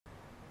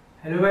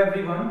Hello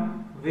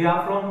everyone, we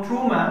are from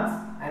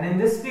Truemaths and in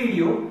this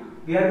video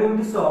we are going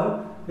to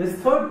solve this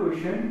third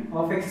question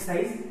of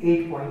exercise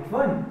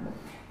 8.1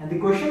 and the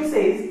question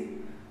says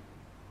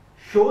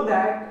show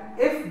that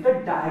if the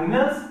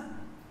diagonals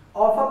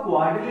of a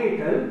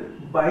quadrilateral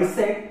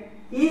bisect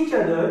each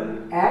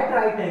other at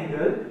right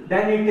angle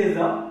then it is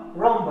a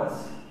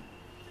rhombus.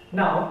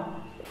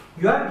 Now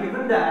you are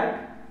given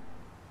that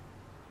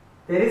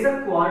there is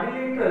a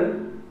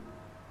quadrilateral.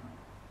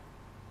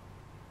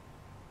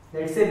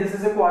 Let's say this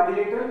is a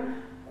quadrilateral.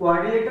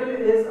 Quadrilateral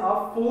is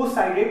a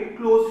four-sided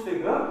closed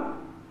figure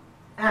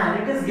and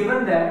it is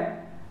given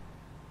that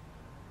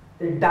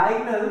the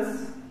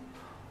diagonals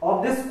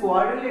of this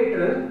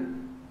quadrilateral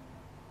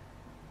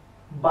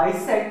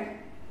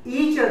bisect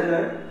each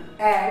other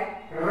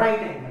at right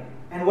angle.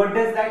 And what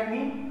does that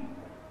mean?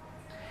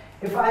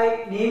 If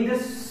I name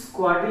this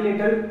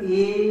quadrilateral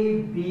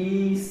A,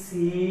 B, C,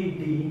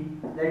 D,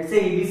 let's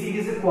say ABCD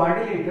is a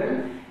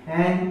quadrilateral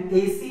and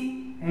AC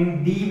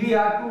and DB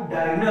are two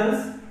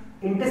diagonals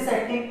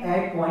intersecting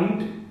at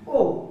point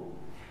O.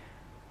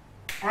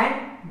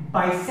 And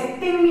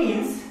bisecting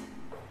means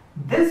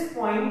this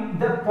point,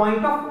 the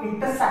point of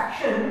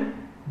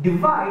intersection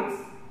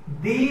divides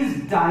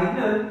these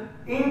diagonals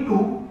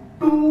into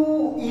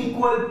two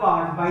equal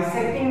parts.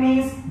 Bisecting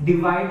means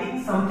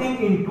dividing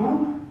something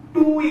into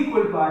two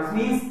equal parts,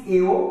 means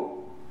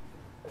AO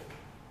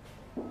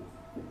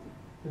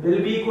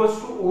will be equals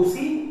to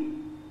OC.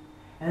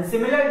 And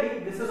similarly,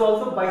 this is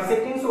also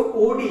bisecting, so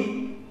OD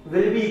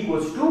will be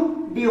equals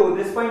to DO.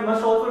 This point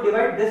must also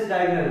divide this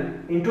diagonal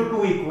into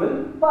two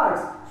equal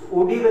parts.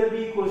 So OD will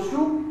be equals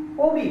to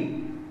OB.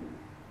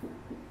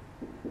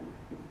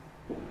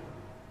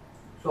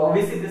 So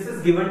obviously this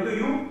is given to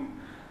you.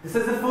 This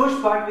is the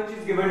first part which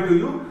is given to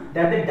you,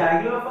 that the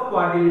diagonal of a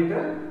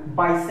quadrilateral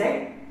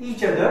bisect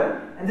each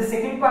other, and the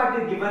second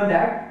part is given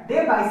that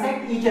they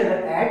bisect each other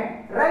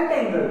at right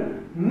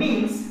angle.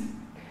 Means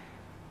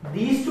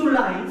these two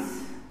lines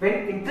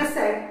when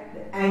intersect,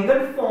 the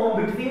angle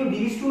formed between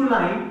these two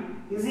lines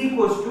is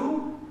equals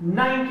to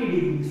 90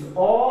 degrees.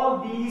 All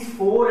these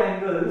four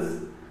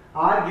angles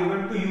are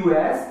given to you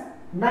as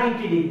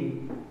 90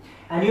 degrees.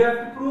 And you have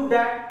to prove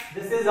that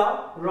this is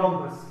a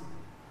rhombus.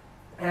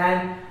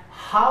 And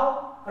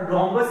how a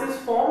rhombus is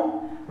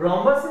formed?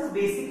 Rhombus is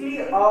basically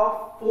a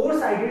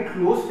four-sided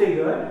closed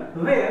figure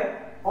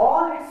where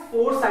all its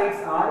four sides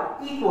are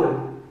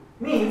equal.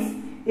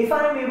 Means if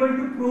I am able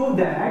to prove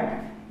that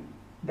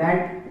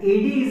AD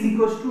is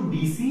equals to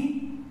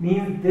DC,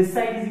 means this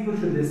side is equals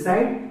to this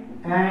side,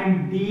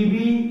 and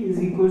DB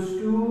is equals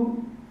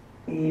to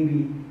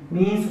AB,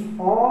 means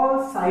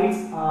all sides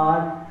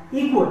are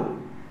equal.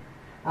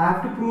 I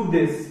have to prove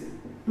this.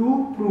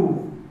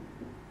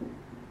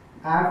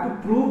 I have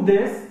to prove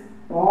this,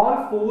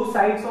 all four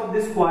sides of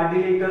this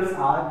quadrilaterals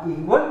are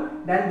equal,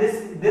 then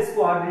this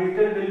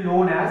quadrilateral will be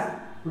known as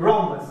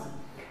rhombus.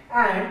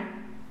 And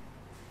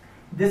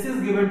this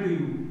is given to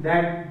you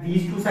that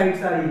these two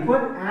sides are equal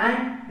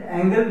and the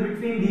angle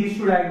between these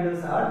two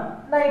diagonals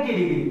are 90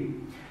 degree.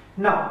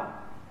 Now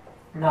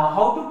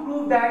how to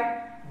prove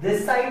that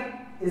this side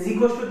is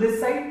equal to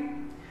this side?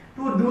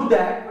 To do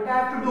that, what I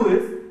have to do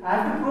is I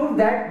have to prove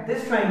that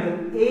this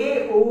triangle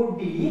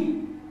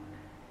AOD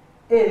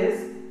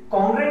is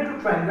congruent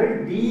to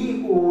triangle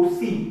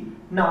DOC.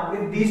 Now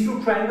if these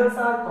two triangles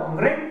are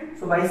congruent,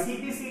 so by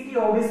CPCT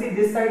obviously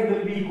this side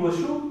will be equal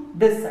to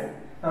this side.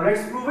 Now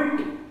let's prove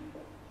it.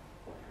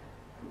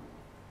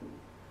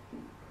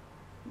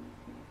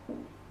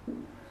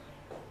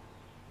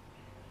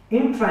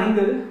 In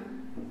triangle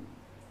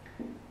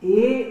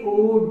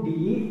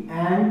AOD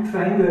and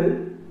triangle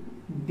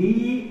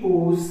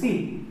DOC,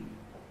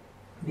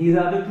 these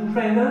are the two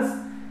triangles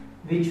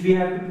which we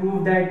have to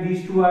prove that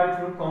these two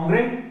are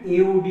congruent.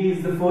 AOD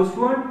is the first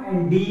one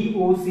and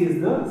DOC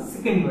is the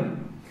second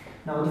one.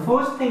 Now the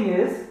first thing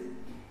is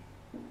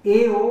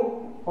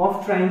AO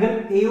of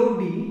triangle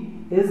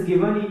AOD is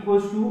given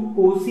equals to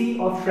OC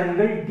of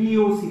triangle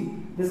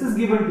DOC. This is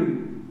given to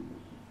you.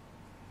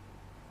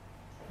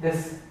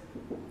 This.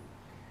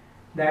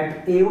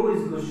 That AO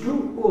is equals to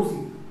OC,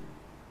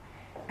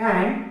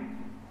 and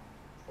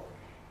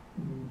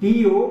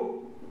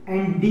DO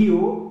and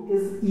DO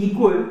is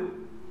equal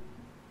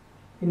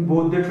in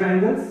both the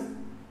triangles.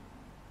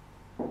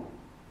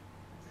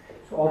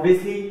 So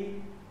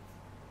obviously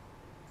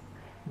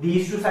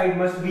these two sides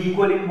must be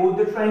equal in both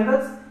the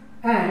triangles,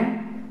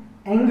 and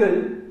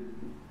angle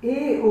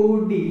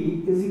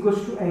AOD is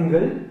equals to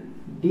angle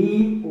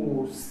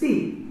DOC.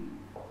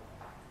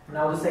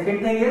 Now the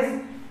second thing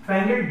is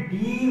triangle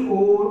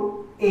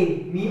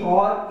DOA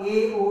or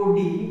AOD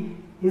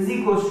is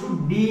equals to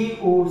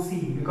DOC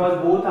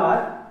because both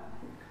are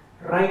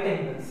right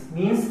angles,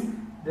 means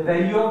the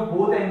value of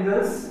both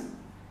angles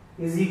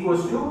is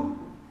equals to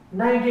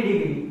 90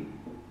 degree.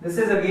 This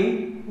is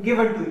again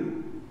given to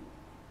you.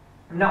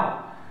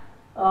 Now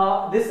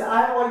this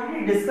I have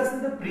already discussed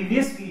in the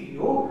previous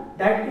video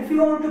that if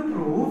you want to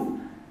prove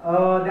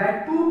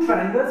that two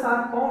triangles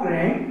are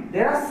congruent,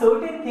 there are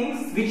certain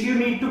things which you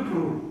need to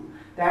prove.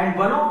 And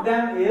one of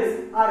them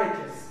is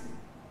RHS.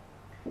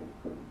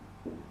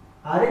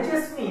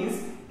 RHS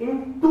means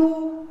in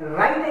two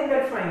right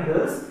angle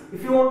triangles,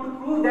 if you want to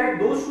prove that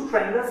those two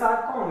triangles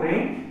are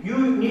congruent,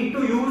 you need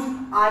to use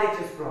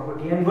RHS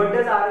property. And what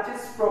does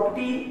RHS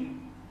property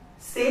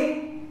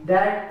say?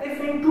 That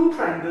if in two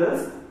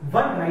triangles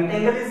one right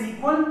angle is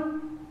equal,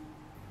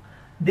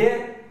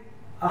 their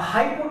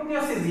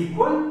hypotenuse is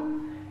equal,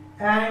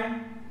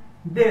 and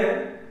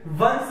their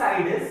one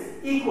side is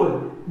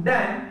equal,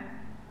 then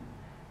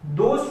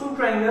those two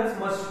triangles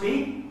must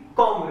be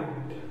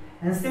congruent.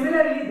 And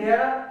similarly, there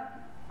are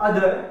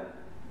other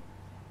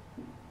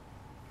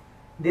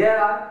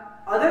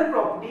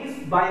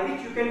properties by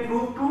which you can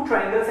prove two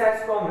triangles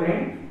as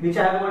congruent, which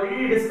I have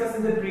already discussed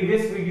in the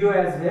previous video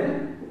as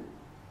well.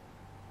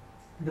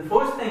 The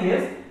first thing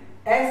is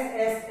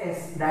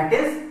SSS, that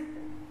is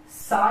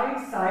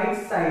side, side,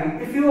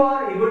 side. If you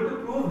are able to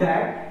prove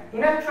that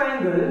in a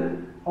triangle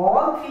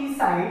all three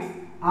sides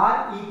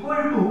are equal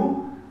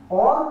to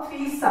all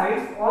three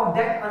sides of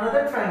that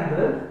another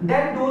triangle,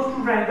 then those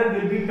two triangles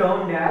will be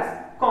termed as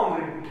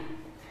congruent.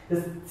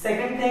 The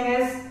second thing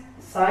is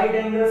side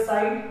angle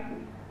side.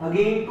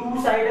 Again,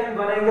 two side and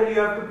one angle you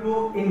have to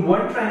prove in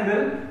one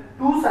triangle.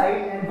 Two side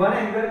and one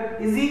angle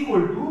is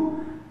equal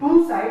to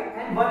two side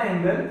and one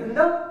angle in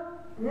the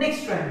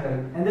next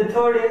triangle. And the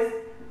third is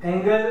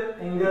angle,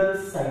 angle,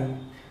 side.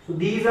 So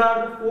these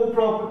are the four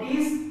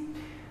properties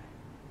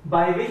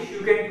by which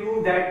you can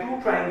prove that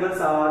two triangles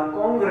are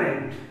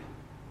congruent.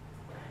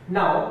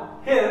 Now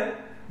here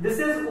this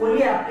is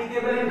only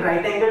applicable in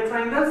right angle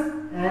triangles,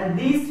 and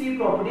these three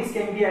properties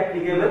can be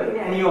applicable in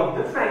any of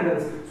the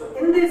triangles. So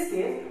in this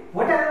case,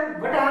 what I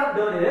have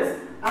done is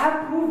I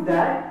have proved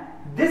that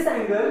this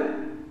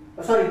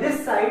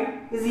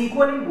side is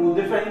equal in both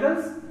the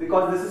triangles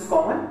because this is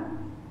common.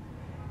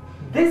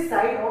 This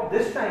side of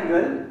this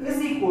triangle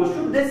is equal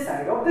to this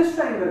side of this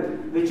triangle,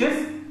 which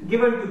is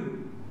given to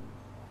you.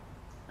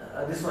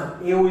 This one,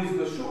 AO is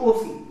equal to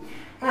OC.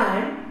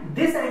 And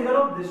this angle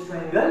of this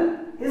triangle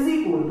is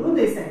equal to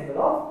this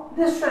angle of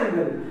this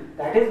triangle.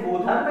 That is,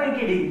 both are 90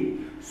 degrees.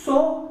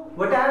 So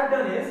what I have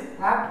done is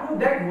I have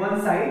proved that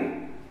one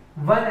side,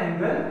 one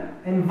angle,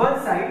 and one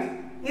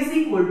side is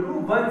equal to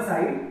one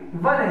side,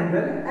 one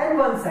angle, and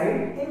one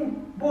side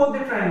in both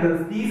the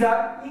triangles. These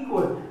are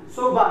equal.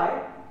 So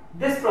by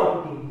this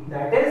property,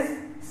 that is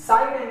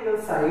side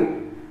angle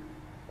side,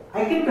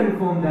 I can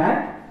confirm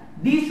that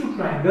these two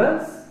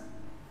triangles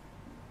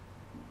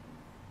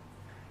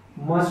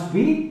must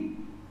be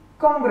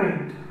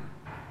congruent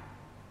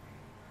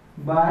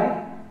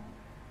by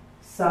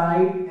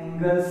side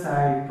angle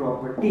side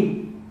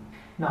property.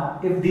 Now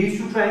if these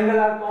two triangles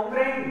are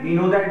congruent, we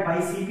know that by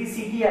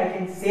CP/CT I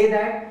can say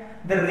that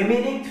the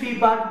remaining three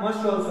parts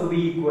must also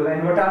be equal.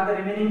 And what are the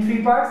remaining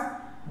three parts?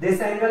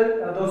 This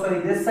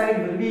angle, this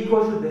side will be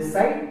equal to this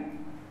side,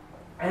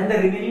 and the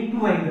remaining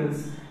two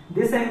angles,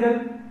 this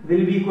angle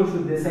will be equal to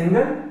this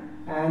angle,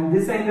 and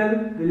this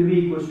angle will be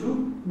equal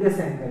to this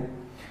angle.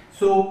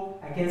 So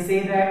I can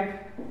say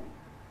that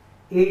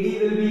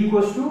AD will be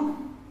equal to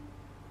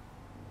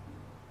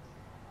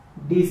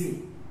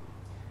DC.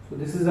 So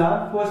this is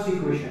our first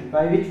equation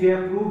by which we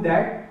have proved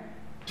that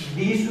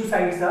these two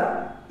sides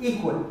are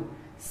equal.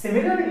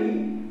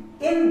 Similarly,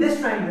 in this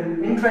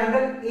triangle, in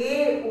triangle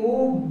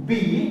AOB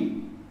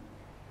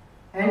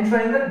and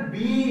triangle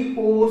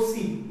BOC,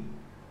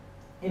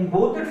 in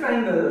both the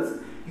triangles,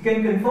 you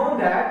can confirm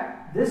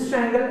that this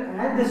triangle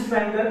and this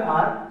triangle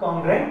are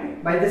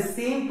congruent by the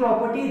same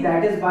property,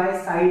 that is by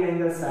side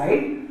angle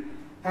side.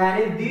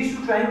 And if these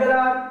two triangles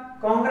are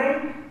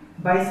congruent,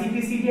 by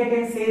CP/CT I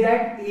can say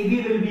that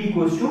AB will be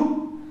equal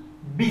to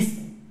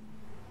BC.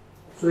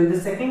 So in the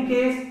second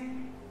case,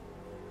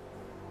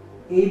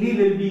 AB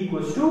will be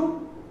equal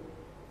to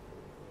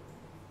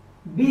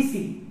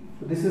BC.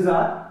 So this is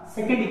our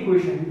second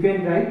equation. You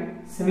can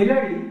write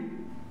similarly.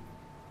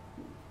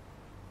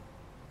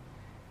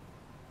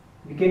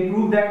 We can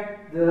prove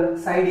that the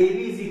side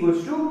AB is equal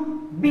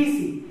to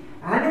BC.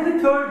 And in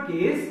the third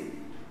case,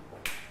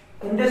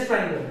 in this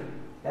triangle,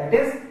 that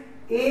is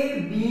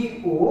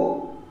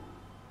ABO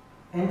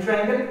and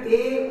triangle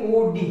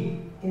AOD,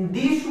 in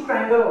these two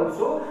triangles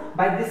also,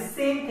 by this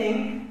same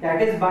thing,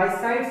 that is by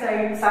side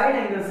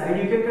angle side,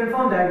 you can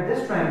confirm that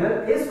this triangle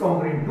is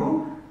congruent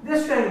to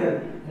this triangle.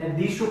 And if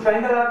these two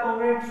triangles are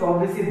congruent, so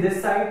obviously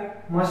this side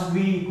must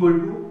be equal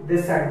to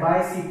this side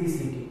by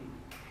CP/CT.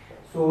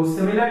 So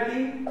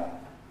similarly,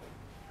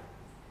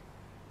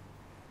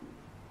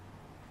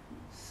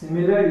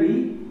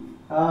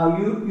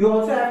 you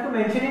also have to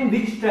mention in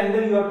which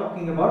triangle you are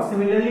talking about.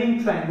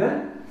 Similarly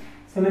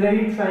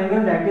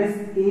triangle that is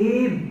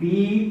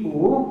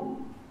ABO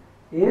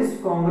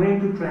is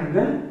congruent to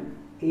triangle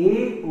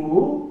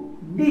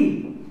AOD,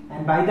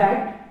 and by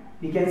that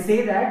we can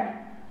say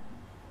that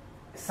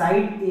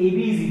side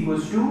AB is equal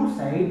to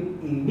side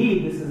AD.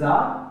 This is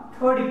our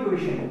third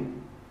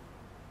equation.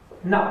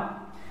 Now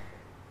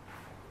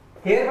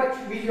here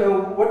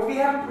what we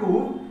have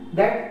proved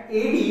that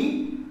AD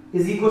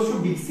is equal to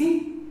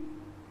BC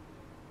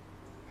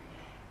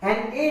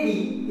and AD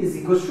is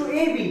equal to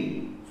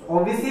AB. So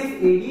obviously if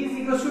AD is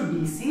equal to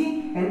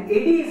DC and AD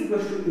is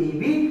equals to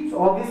AB.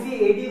 So obviously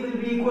AD will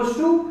be equals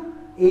to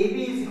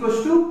AB is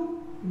equals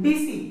to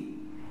BC,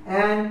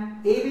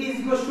 and AB is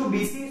equals to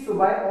BC. So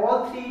by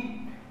all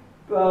three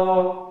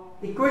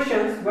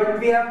equations, what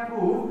we have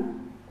proved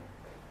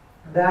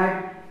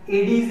that AD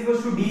is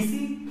equals to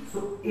DC.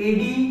 So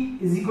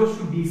AD is equals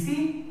to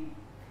DC,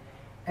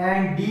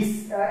 and AD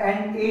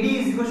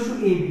is equals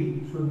to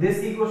AB. So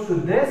this equals to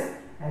this,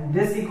 and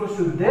this equals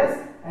to this,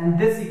 and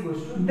this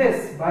equals to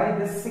this by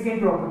this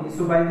second property.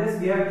 So by this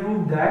we have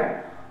proved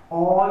that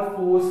all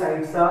four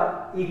sides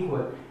are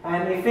equal,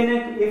 and if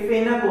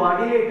in a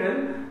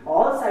quadrilateral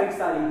all sides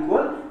are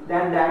equal,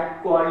 then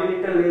that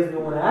quadrilateral is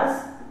known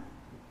as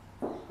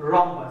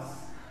rhombus.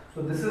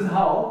 So this is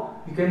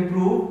how you can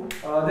prove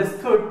this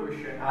third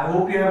question. I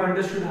hope you have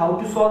understood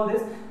how to solve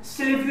this.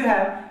 Still, if you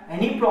have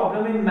any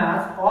problem in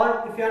math,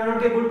 or if you are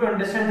not able to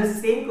understand the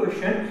same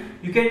question,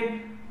 you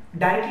can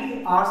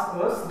directly ask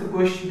us the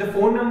question. The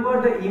phone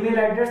number, the email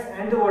address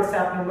and the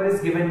WhatsApp number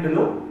is given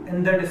below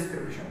in the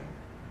description.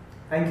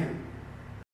 Thank you.